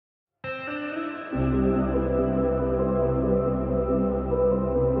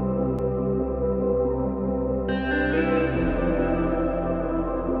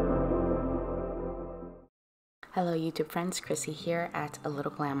Hello YouTube friends, Chrissy here at A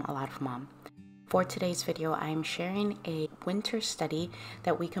Little Glam, A Lot of Mom. For today's video, I'm sharing a winter study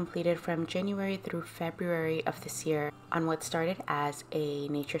that we completed from January through February of this year on what started as a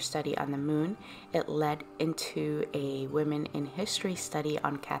nature study on the moon. It led into a women in history study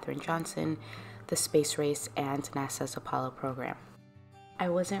on Katherine Johnson, the space race, and NASA's Apollo program. I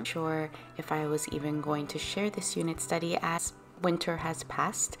wasn't sure if I was even going to share this unit study as winter has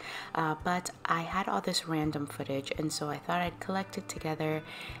passed, but I had all this random footage, and so I thought I'd collect it together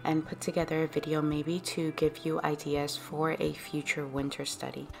and put together a video maybe to give you ideas for a future winter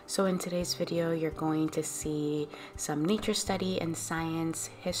study. So in today's video, you're going to see some nature study and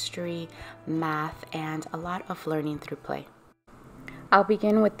science, history, math, and a lot of learning through play. I'll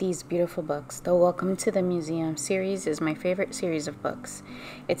begin with these beautiful books. The Welcome to the Museum series is my favorite series of books.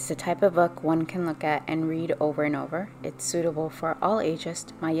 It's the type of book one can look at and read over and over. It's suitable for all ages.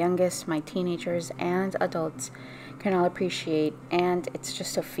 My youngest, my teenagers, and adults can all appreciate, and it's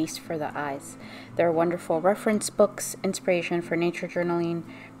just a feast for the eyes. They're wonderful reference books, inspiration for nature journaling,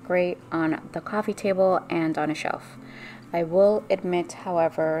 great on the coffee table and on a shelf. I will admit,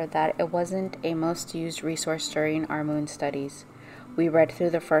 however, that it wasn't a most used resource during our moon studies. We read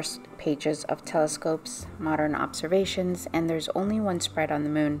through the first pages of telescopes, modern observations, and there's only one spread on the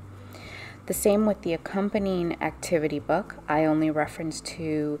moon. The same with the accompanying activity book. I only reference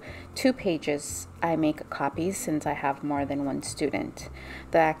to 2 pages. I make copies since I have more than one student.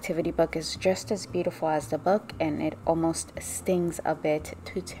 The activity book is just as beautiful as the book, and it almost stings a bit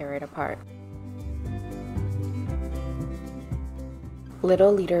to tear it apart.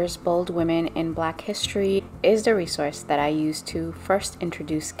 Little Leaders, Bold Women in Black History is the resource that I used to first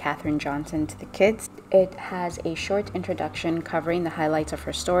introduce Katherine Johnson to the kids. It has a short introduction covering the highlights of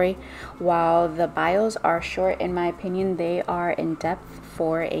her story. While the bios are short, in my opinion, they are in depth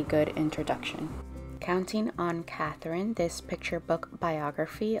for a good introduction. Counting on Katherine, this picture book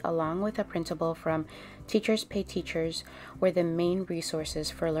biography, along with a printable from Teachers Pay Teachers, were the main resources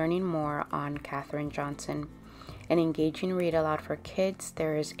for learning more on Katherine Johnson. An engaging read aloud for kids.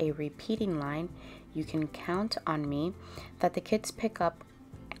 There is a repeating line, "You can count on me," that the kids pick up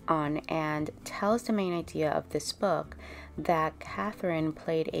on and tells the main idea of this book, that Katherine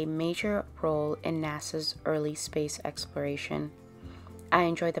played a major role in NASA's early space exploration. I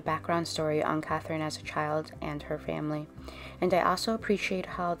enjoy the background story on Katherine as a child and her family, and I also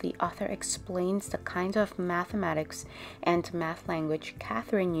appreciate how the author explains the kind of mathematics and math language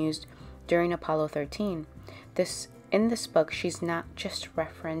Katherine used during Apollo 13. In this book, she's not just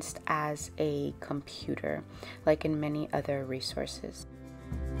referenced as a computer, like in many other resources.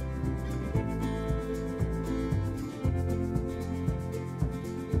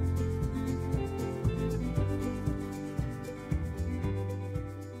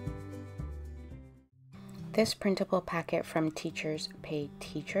 This printable packet from Teachers Pay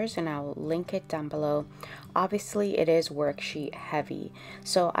Teachers, and I'll link it down below. Obviously, it is worksheet heavy,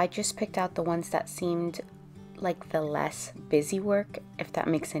 so I just picked out the ones that seemed like the less busy work, if that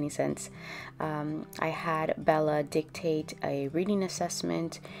makes any sense. I had Bella dictate a reading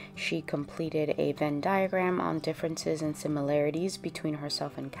assessment. She completed a Venn diagram on differences and similarities between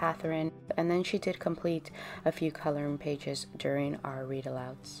herself and Katherine, and then she did complete a few coloring pages during our read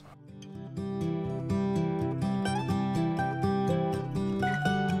alouds.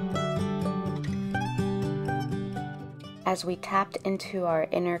 As we tapped into our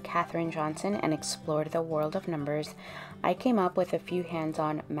inner Katherine Johnson and explored the world of numbers, I came up with a few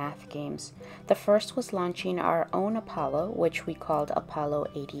hands-on math games. The first was launching our own Apollo, which we called Apollo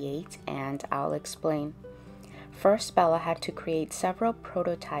 88, and I'll explain. First, Bella had to create several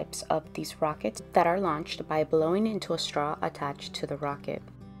prototypes of these rockets that are launched by blowing into a straw attached to the rocket.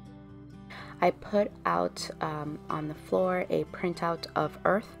 I put out on the floor a printout of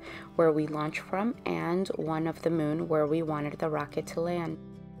Earth, where we launch from, and one of the moon, where we wanted the rocket to land.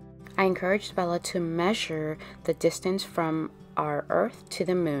 I encouraged Bella to measure the distance from our Earth to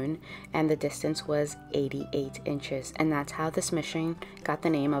the moon, and the distance was 88 inches, and that's how this mission got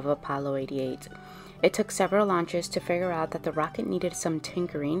the name of Apollo 88. It took several launches to figure out that the rocket needed some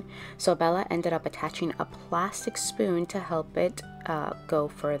tinkering, so Bella ended up attaching a plastic spoon to help it go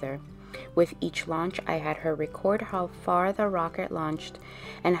further. With each launch, I had her record how far the rocket launched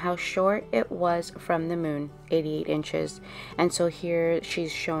and how short it was from the moon, 88 inches. And so here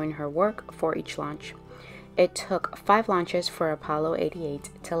she's showing her work for each launch. It took 5 launches for Apollo 88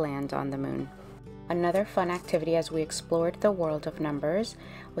 to land on the moon. Another fun activity as we explored the world of numbers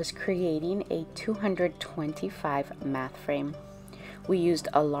was creating a 225 math frame. We used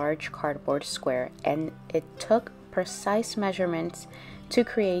a large cardboard square, and it took precise measurements to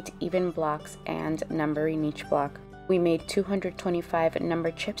create even blocks and numbering each block. We made 225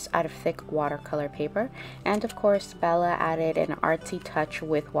 number chips out of thick watercolor paper, and of course Bella added an artsy touch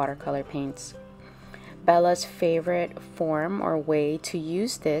with watercolor paints. Bella's favorite form or way to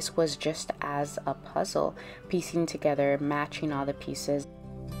use this was just as a puzzle, piecing together, matching all the pieces.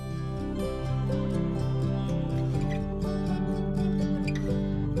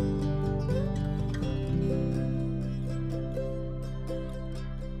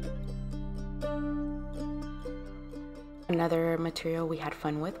 Another material we had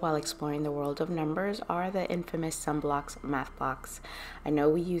fun with while exploring the world of numbers are the infamous sum blocks, math blocks. I know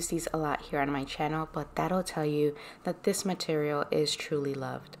we use these a lot here on my channel, but that'll tell you that this material is truly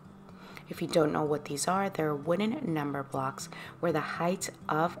loved. If you don't know what these are, they're wooden number blocks where the height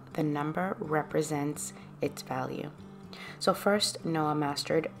of the number represents its value. So first, Noah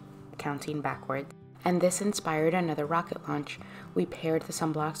mastered counting backwards, and this inspired another rocket launch. We paired the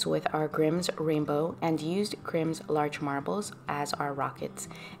sum blocks with our Grimm's rainbow and used Grimm's large marbles as our rockets.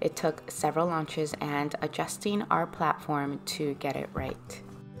 It took several launches and adjusting our platform to get it right.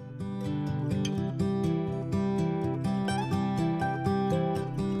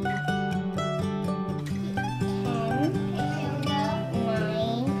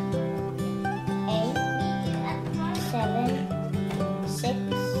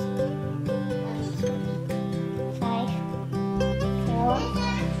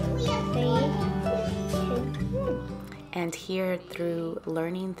 And here, through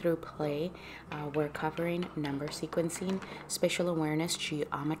learning through play, we're covering number sequencing, spatial awareness,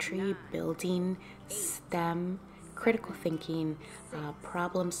 geometry, building, STEM, critical thinking,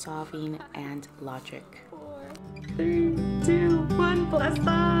 problem solving, and logic. 3, 2, 1, blast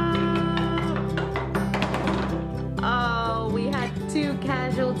off! Oh, we had 2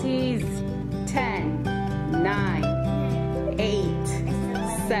 casualties. 10, 9, 8,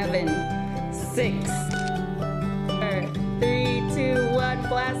 7, 6. 3, 2, 1,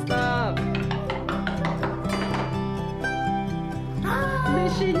 blast off!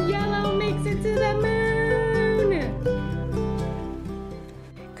 Mission Yellow makes it to the moon!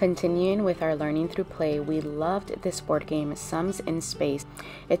 Continuing with our learning through play, we loved this board game, Sums in Space.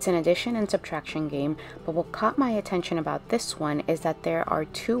 It's an addition and subtraction game, but what caught my attention about this one is that there are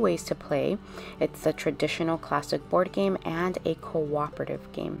 2 ways to play. It's the traditional classic board game and a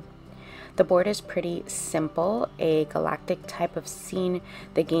cooperative game. The board is pretty simple, a galactic type of scene.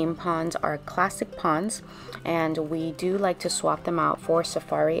 The game pawns are classic pawns, and we do like to swap them out for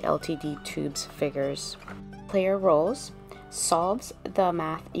Safari Ltd tubes figures. Player rolls, solves the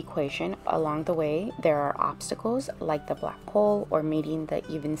math equation. Along the way, there are obstacles like the black hole or meeting the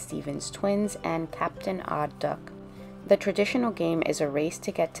Even Stevens twins and Captain Odd Duck. The traditional game is a race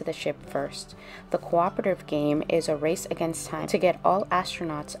to get to the ship first. The cooperative game is a race against time to get all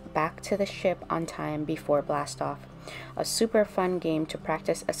astronauts back to the ship on time before blastoff. A super fun game to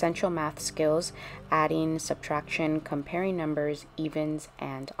practice essential math skills, adding, subtraction, comparing numbers, evens,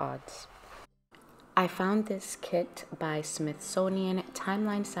 and odds. I found this kit by Smithsonian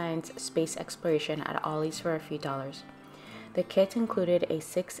Timeline Science Space Exploration at Ollie's for a few dollars. The kit included a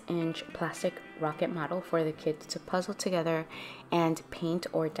 6-inch plastic rocket model for the kids to puzzle together and paint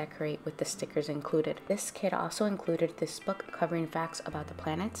or decorate with the stickers included. This kit also included this book covering facts about the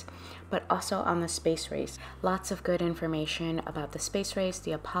planets, but also on the space race. Lots of good information about the space race,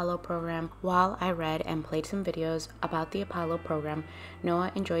 the Apollo program. While I read and played some videos about the Apollo program,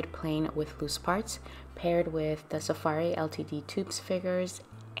 Noah enjoyed playing with loose parts, paired with the Safari Ltd tubes figures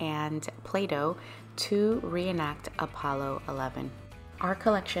and Playdough to reenact Apollo 11. Our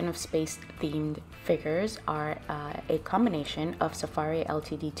collection of space-themed figures are a combination of Safari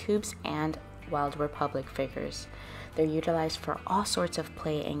Ltd tubes and Wild Republic figures. They're utilized for all sorts of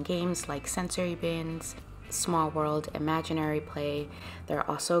play and games like sensory bins, small world, imaginary play. They're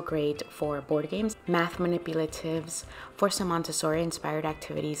also great for board games, math manipulatives, for some Montessori-inspired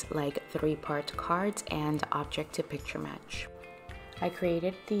activities like 3-part cards and object-to-picture match. I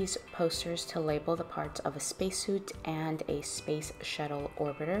created these posters to label the parts of a spacesuit and a space shuttle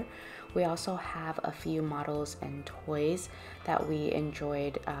orbiter. We also have a few models and toys that we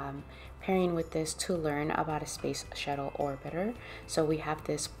enjoyed pairing with this to learn about a space shuttle orbiter. So we have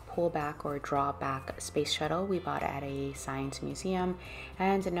this pull back or draw back space shuttle we bought at a science museum,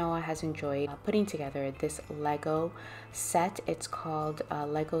 and Noah has enjoyed putting together this Lego set. It's called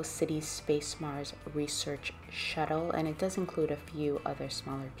Lego City Space Mars Research Shuttle, and it does include a few other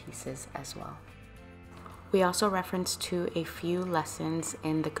smaller pieces as well. We also referenced to a few lessons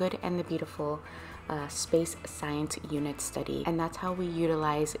in the Good and the Beautiful Space Science Unit Study, and that's how we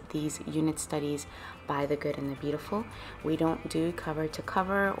utilize these unit studies by the Good and the Beautiful. We don't do cover to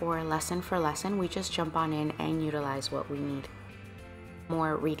cover or lesson for lesson, we just jump on in and utilize what we need.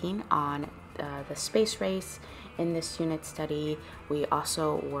 More reading on the space race. In this unit study, we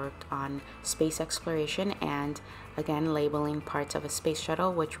also worked on space exploration and again labeling parts of a space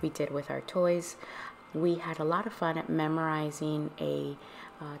shuttle, which we did with our toys. We had a lot of fun memorizing a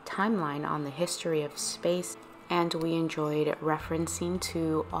timeline on the history of space, and we enjoyed referencing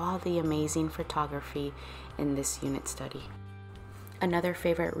to all the amazing photography in this unit study. Another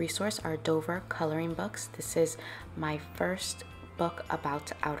favorite resource are Dover coloring books. This is my first book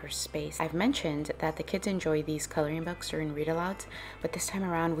about outer space. I've mentioned that the kids enjoy these coloring books during read-alouds, but this time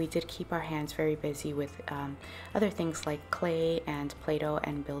around we did keep our hands very busy with other things like clay and Play-Doh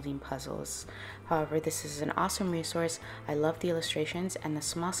and building puzzles. However, this is an awesome resource. I love the illustrations and the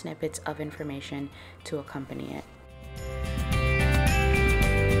small snippets of information to accompany it.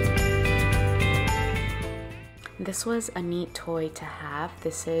 This was a neat toy to have.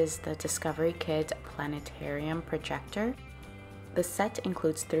 This is the Discovery Kids Planetarium projector. The set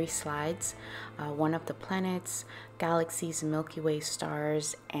includes 3 slides, one of the planets, galaxies, Milky Way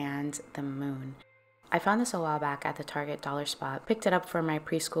stars, and the moon. I found this a while back at the Target dollar spot. Picked it up for my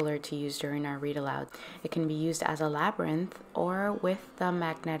preschooler to use during our read aloud. It can be used as a labyrinth or with the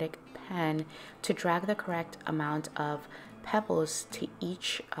magnetic pen to drag the correct amount of pebbles to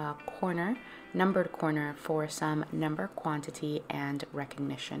each corner, numbered corner, for some number, quantity, and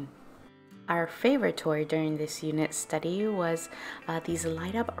recognition. Our favorite toy during this unit study was these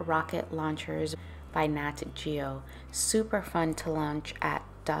light up rocket launchers by Nat Geo. Super fun to launch at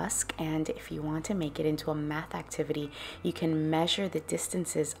dusk, and if you want to make it into a math activity, you can measure the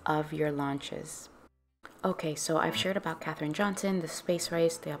distances of your launches. Okay, so I've shared about Katherine Johnson, the space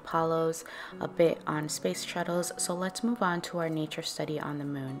race, the Apollos, a bit on space shuttles, so let's move on to our nature study on the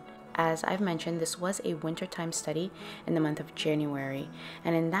moon. As I've mentioned, this was a wintertime study in the month of January,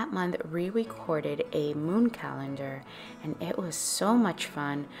 and in that month we recorded a moon calendar, and it was so much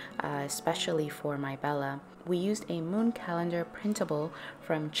fun, especially for my Bella. We used a moon calendar printable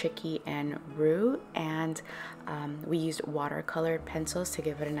from Chicky and Rue, and we used watercolored pencils to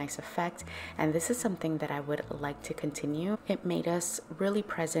give it a nice effect, and this is something that I would like to continue. It made us really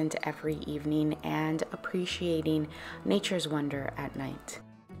present every evening and appreciating nature's wonder at night.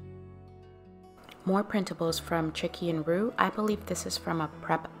 More printables from Chicky and Rue. I believe this is from a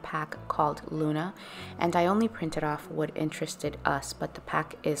prep pack called Luna, and I only printed off what interested us, but the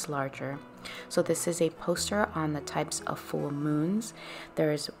pack is larger. So this is a poster on the types of full moons.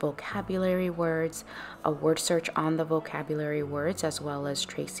 There's vocabulary words, a word search on the vocabulary words, as well as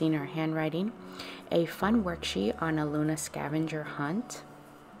tracing or handwriting, a fun worksheet on a Luna scavenger hunt.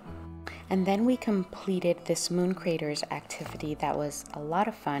 And then we completed this moon craters activity that was a lot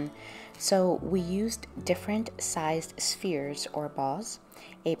of fun. So we used different sized spheres or balls,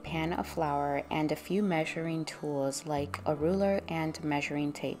 a pan of flour, and a few measuring tools like a ruler and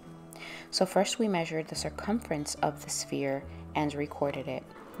measuring tape. So first we measured the circumference of the sphere and recorded it.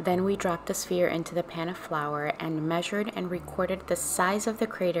 Then we dropped the sphere into the pan of flour and measured and recorded the size of the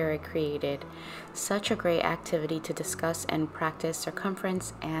crater it created. Such a great activity to discuss and practice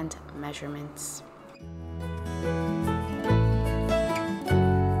circumference and measurements.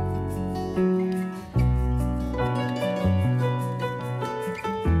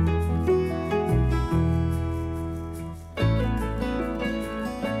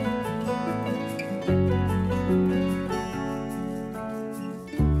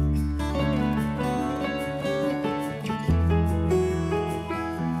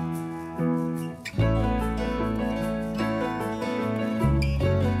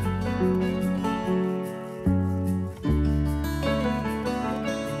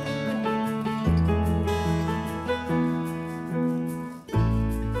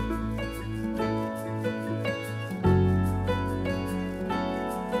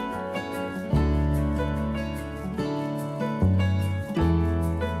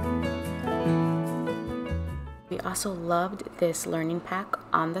 Also loved this learning pack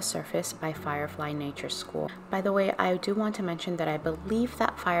On the Surface by Firefly Nature School. By the way, I do want to mention that I believe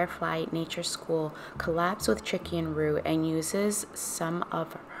that Firefly Nature School collabs with Chicky and Rue and uses some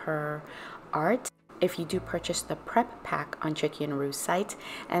of her art. If you do purchase the prep pack on Chicky and Rue's site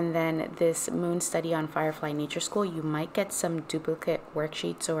and then this moon study on Firefly Nature School, you might get some duplicate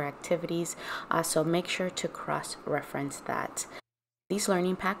worksheets or activities, so make sure to cross-reference that. These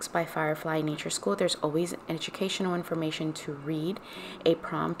learning packs by Firefly Nature School, there's always educational information to read, a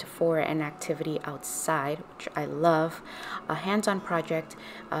prompt for an activity outside, which I love, a hands-on project.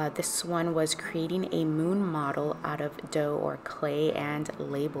 This one was creating a moon model out of dough or clay and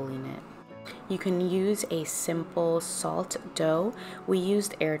labeling it. You can use a simple salt dough. We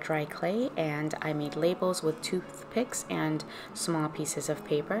used air dry clay and I made labels with toothpicks and small pieces of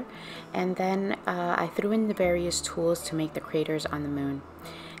paper. And then I threw in the various tools to make the craters on the moon.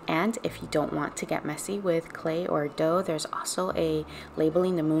 And if you don't want to get messy with clay or dough, there's also a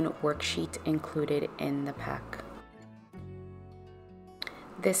labeling the moon worksheet included in the pack.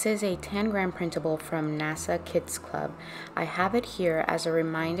 This is a 10-gram printable from NASA Kids Club. I have it here as a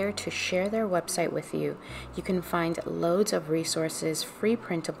reminder to share their website with you. You can find loads of resources, free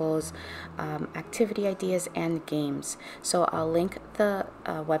printables, activity ideas, and games. So I'll link the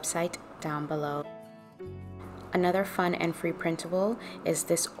website down below. Another fun and free printable is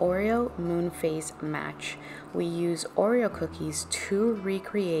this Oreo moon phase match. We use Oreo cookies to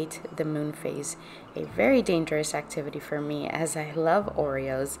recreate the moon phase, a very dangerous activity for me as I love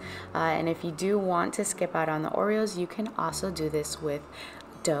Oreos. And if you do want to skip out on the Oreos, you can also do this with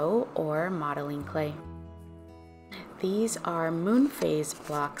dough or modeling clay. These are moon phase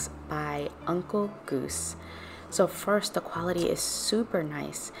blocks by Uncle Goose. So first, the quality is super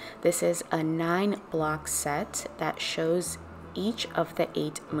nice. This is a 9-block set that shows each of the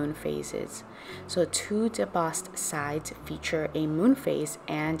 8 moon phases. So 2 debossed sides feature a moon phase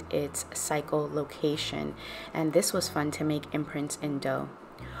and its cycle location. And this was fun to make imprints in dough.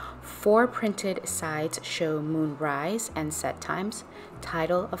 4 printed sides show moon rise and set times,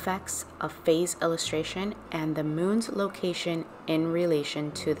 tidal effects, a phase illustration, and the moon's location in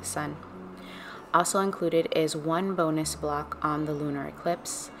relation to the sun. Also included is 1 bonus block on the lunar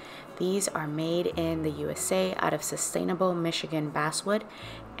eclipse. These are made in the USA out of sustainable Michigan basswood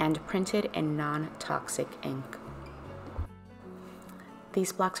and printed in non-toxic ink.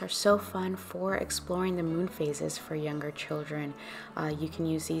 These blocks are so fun for exploring the moon phases for younger children. You can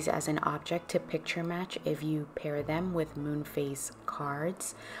use these as an object to picture match if you pair them with moon phase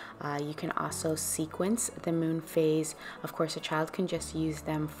cards. You can also sequence the moon phase. Of course, a child can just use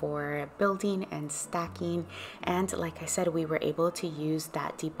them for building and stacking. And like I said, we were able to use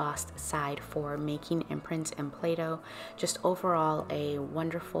that debossed side for making imprints in Play-Doh. Just overall a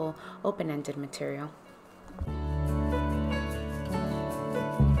wonderful open-ended material.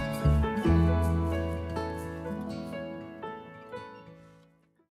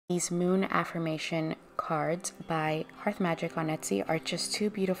 These moon affirmation cards by HearthMagic on Etsy are just too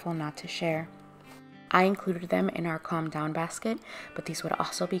beautiful not to share. I included them in our calm down basket, but these would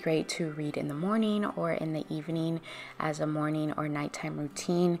also be great to read in the morning or in the evening as a morning or nighttime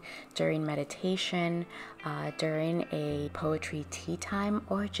routine, during meditation, during a poetry tea time,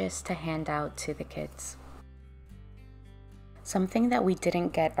 or just to hand out to the kids. Something that we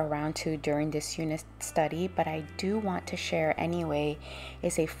didn't get around to during this unit study, but I do want to share anyway,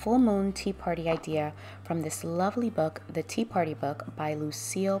 is a full moon tea party idea from this lovely book, The Tea Party Book by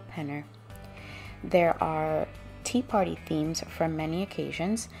Lucille Penner. There are tea party themes from many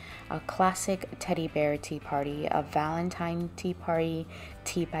occasions: a classic teddy bear tea party, a Valentine tea party,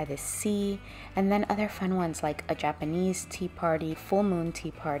 tea by the sea, and then other fun ones like a Japanese tea party, full moon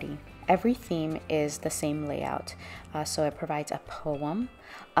tea party. Every theme is the same layout, so it provides a poem,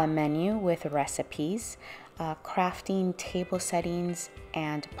 a menu with recipes, crafting table settings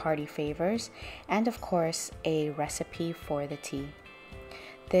and party favors, and of course a recipe for the tea.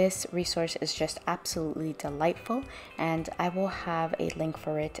 This resource is just absolutely delightful, and I will have a link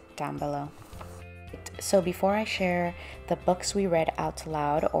for it down below. So before I share the books we read out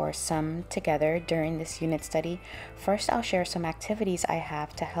loud or some together during this unit study, first I'll share some activities I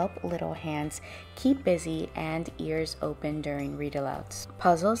have to help little hands keep busy and ears open during read-alouds.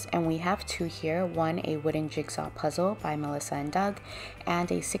 Puzzles, and we have 2 here, one a wooden jigsaw puzzle by Melissa and Doug, and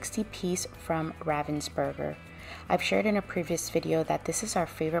a 60-piece from Ravensburger. I've shared in a previous video that this is our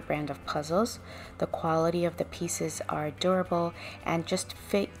favorite brand of puzzles. The quality of the pieces are durable and just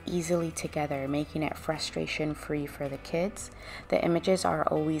fit easily together, making it frustration-free for the kids. The images are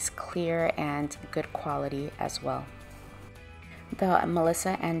always clear and good quality as well. The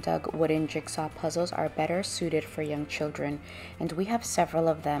Melissa and Doug wooden jigsaw puzzles are better suited for young children, and we have several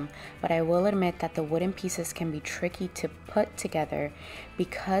of them, but I will admit that the wooden pieces can be tricky to put together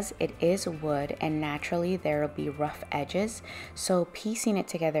because it is wood and naturally there will be rough edges, so piecing it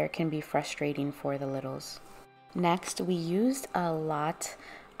together can be frustrating for the littles. Next, we used a lot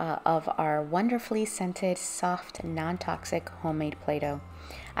of our wonderfully scented, soft, non-toxic homemade Play-Doh.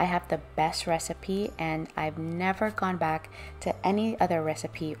 I have the best recipe and I've never gone back to any other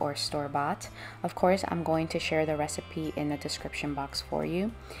recipe or store-bought. Of course, I'm going to share the recipe in the description box for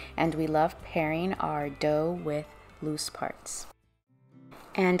you. And we love pairing our dough with loose parts.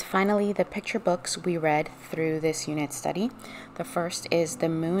 And finally, the picture books we read through this unit study. The first is The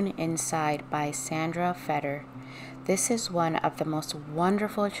Moon Inside by Sandra Feder. This is one of the most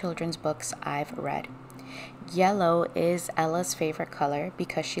wonderful children's books I've read. Yellow is Ella's favorite color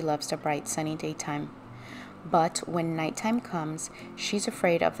because she loves the bright sunny daytime. But when nighttime comes, she's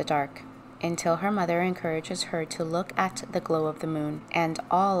afraid of the dark, until her mother encourages her to look at the glow of the moon and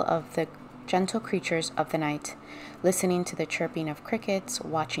all of the gentle creatures of the night, listening to the chirping of crickets,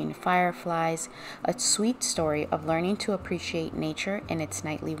 watching fireflies, a sweet story of learning to appreciate nature in its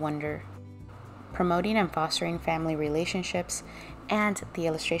nightly wonder. Promoting and fostering family relationships, and the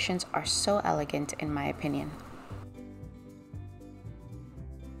illustrations are so elegant in my opinion.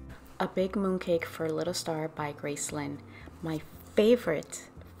 A Big Mooncake for Little Star by Grace Lynn. My favorite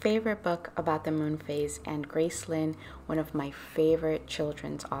book about the moon phase, and Grace Lynn, one of my favorite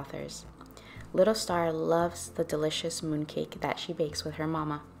children's authors. Little Star loves the delicious mooncake that she bakes with her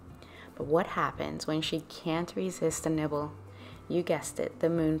mama. But what happens when she can't resist a nibble? You guessed it, the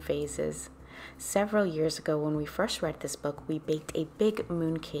moon phases. Several years ago when we first read this book, we baked a big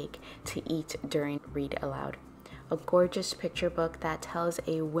mooncake to eat during Read Aloud. A gorgeous picture book that tells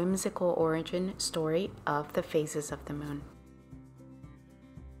a whimsical origin story of the phases of the moon.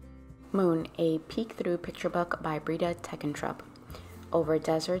 Moon, a peek-through picture book by Breda Teckentrup. Over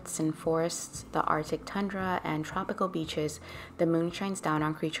deserts and forests, the Arctic tundra, and tropical beaches, the moon shines down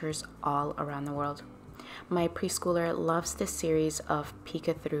on creatures all around the world. My preschooler loves this series of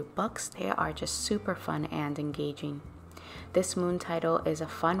peek-through books. They are just super fun and engaging. This moon title is a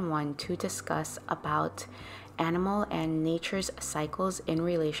fun one to discuss about animal and nature's cycles in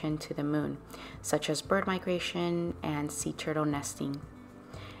relation to the moon, such as bird migration and sea turtle nesting.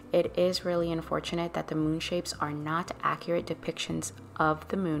 It is really unfortunate that the moon shapes are not accurate depictions of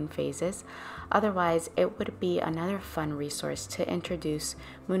the moon phases. Otherwise, it would be another fun resource to introduce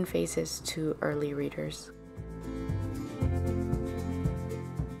moon phases to early readers.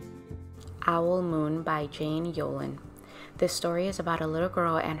 Owl Moon by Jane Yolen. This story is about a little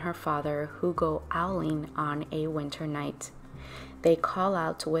girl and her father who go owling on a winter night. They call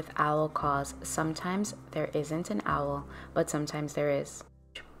out with owl calls. Sometimes there isn't an owl, but sometimes there is.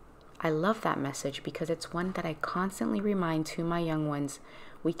 I love that message because it's one that I constantly remind to my young ones.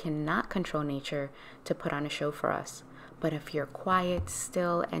 We cannot control nature to put on a show for us. But if you're quiet,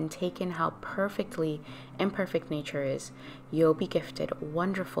 still, and take in how perfectly imperfect nature is, you'll be gifted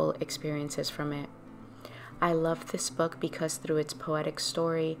wonderful experiences from it. I love this book because through its poetic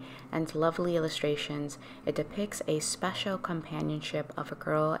story and lovely illustrations, it depicts a special companionship of a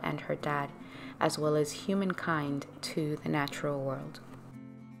girl and her dad, as well as humankind to the natural world.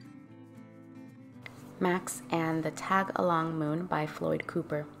 Max and the Tag-Along Moon by Floyd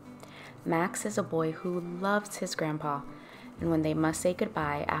Cooper. Max is a boy who loves his grandpa, and when they must say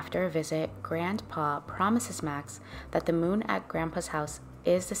goodbye after a visit, Grandpa promises Max that the moon at Grandpa's house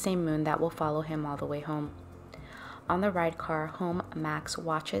is the same moon that will follow him all the way home. On the ride car home, Max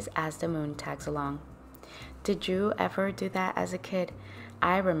watches as the moon tags along. Did you ever do that as a kid?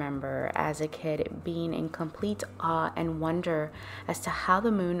 I remember as a kid being in complete awe and wonder as to how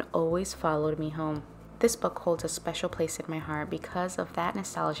the moon always followed me home. This book holds a special place in my heart because of that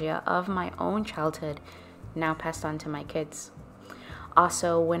nostalgia of my own childhood, now passed on to my kids.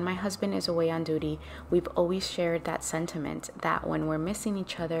 Also, when my husband is away on duty, we've always shared that sentiment that when we're missing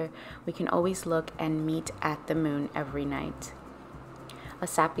each other, we can always look and meet at the moon every night. A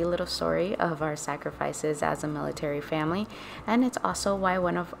sappy little story of our sacrifices as a military family, and it's also why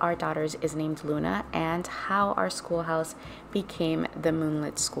one of our daughters is named Luna and how our schoolhouse became the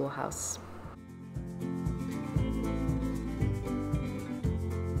Moonlit Schoolhouse.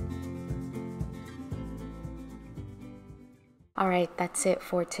 Alright, that's it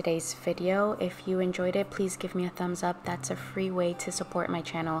for today's video. If you enjoyed it, please give me a thumbs up. That's a free way to support my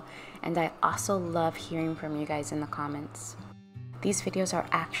channel, and I also love hearing from you guys in the comments. These videos are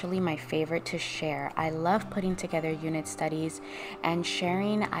actually my favorite to share. I love putting together unit studies and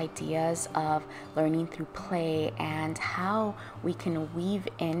sharing ideas of learning through play and how we can weave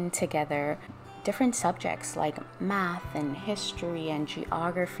in together different subjects like math and history and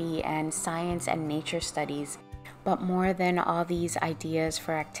geography and science and nature studies. But more than all these ideas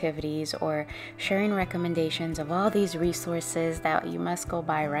for activities or sharing recommendations of all these resources that you must go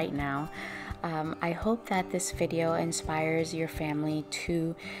buy right now, I hope that this video inspires your family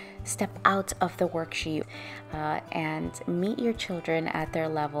to step out of the worksheet and meet your children at their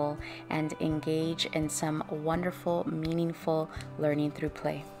level and engage in some wonderful, meaningful learning through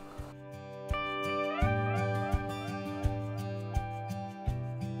play.